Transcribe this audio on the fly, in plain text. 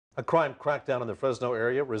A crime crackdown in the Fresno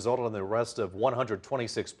area resulted in the arrest of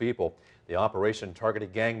 126 people. The operation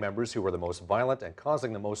targeted gang members who were the most violent and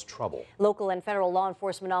causing the most trouble. Local and federal law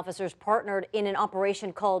enforcement officers partnered in an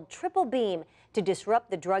operation called Triple Beam to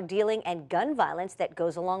disrupt the drug dealing and gun violence that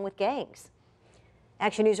goes along with gangs.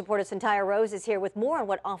 Action News reporter Cynthia Rose is here with more on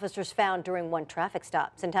what officers found during one traffic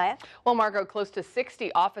stop. Cynthia? Well, Margot, close to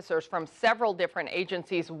 60 officers from several different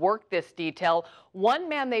agencies worked this detail. One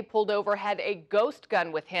man they pulled over had a ghost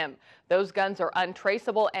gun with him. Those guns are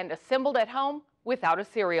untraceable and assembled at home without a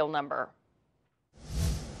serial number.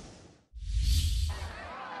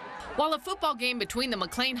 While a football game between the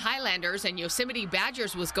McLean Highlanders and Yosemite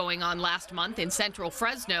Badgers was going on last month in central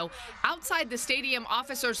Fresno, outside the stadium,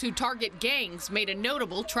 officers who target gangs made a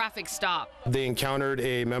notable traffic stop. They encountered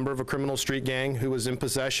a member of a criminal street gang who was in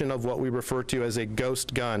possession of what we refer to as a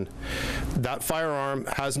ghost gun. That firearm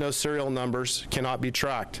has no serial numbers, cannot be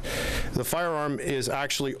tracked. The firearm is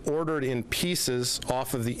actually ordered in pieces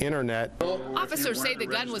off of the internet. Officers say the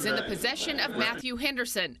gun was in the possession of Matthew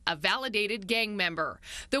Henderson, a validated gang member.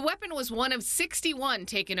 The weapon was one of 61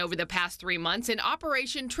 taken over the past 3 months in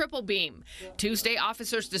Operation Triple Beam. Tuesday,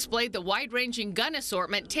 officers displayed the wide-ranging gun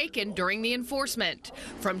assortment taken during the enforcement.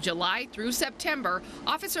 From July through September,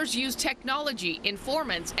 officers used technology,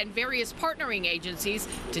 informants, and various partnering agencies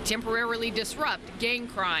to temporarily disrupt gang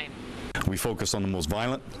crime. We focus on the most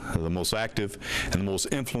violent, the most active, and the most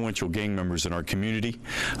influential gang members in our community.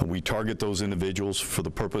 We target those individuals for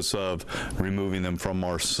the purpose of removing them from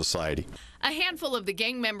our society. A handful of the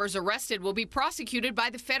gang members arrested will be prosecuted by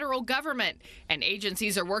the federal government, and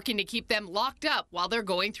agencies are working to keep them locked up while they're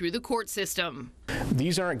going through the court system.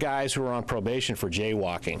 These aren't guys who are on probation for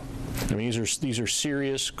jaywalking. I mean, these are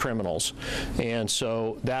serious criminals, and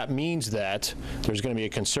so that means that there's going to be a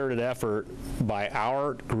concerted effort by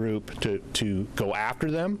our group to go after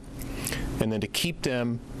them and then to keep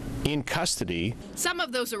them in custody. Some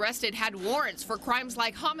of those arrested had warrants for crimes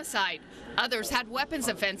like homicide. Others had weapons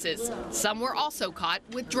offenses. Some were also caught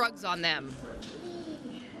with drugs on them.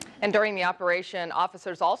 And during the operation,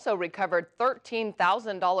 officers also recovered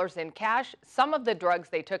 $13,000 in cash. Some of the drugs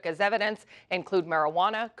they took as evidence include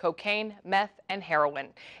marijuana, cocaine, meth, and heroin.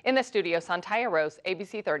 In the studio, Cynthia Rose,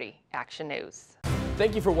 ABC 30 Action News.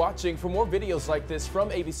 Thank you for watching. For more videos like this from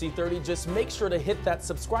ABC 30, just make sure to hit that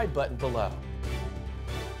subscribe button below.